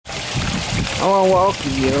I want to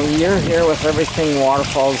welcome you. You're here with Everything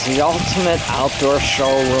Waterfalls, the ultimate outdoor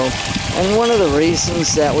showroom. And one of the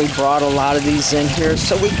reasons that we brought a lot of these in here is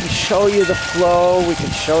so we can show you the flow, we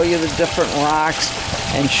can show you the different rocks,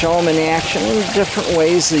 and show them in action and different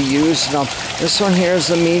ways of using them. This one here is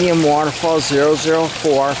the medium waterfall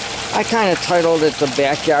 004. I kind of titled it the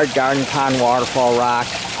Backyard Garden Pond Waterfall Rock.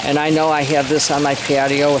 And I know I have this on my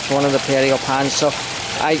patio with one of the patio ponds, so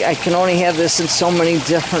I can only have this in so many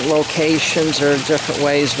different locations or different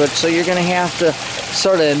ways, but so you're going to have to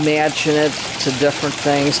sort of imagine it to different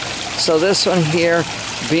things. So this one here,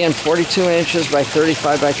 being 42 inches by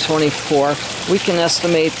 35 by 24, we can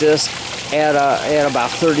estimate this at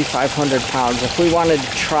about 3,500 pounds. If we wanted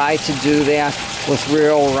to try to do that with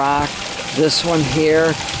real rock, this one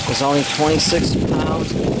here is only 26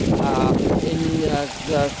 pounds.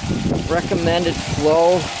 The recommended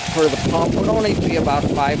flow for the pump would only be about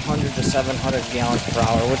 500 to 700 gallons per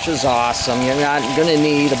hour, which is awesome. You're not going to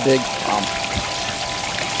need a big pump.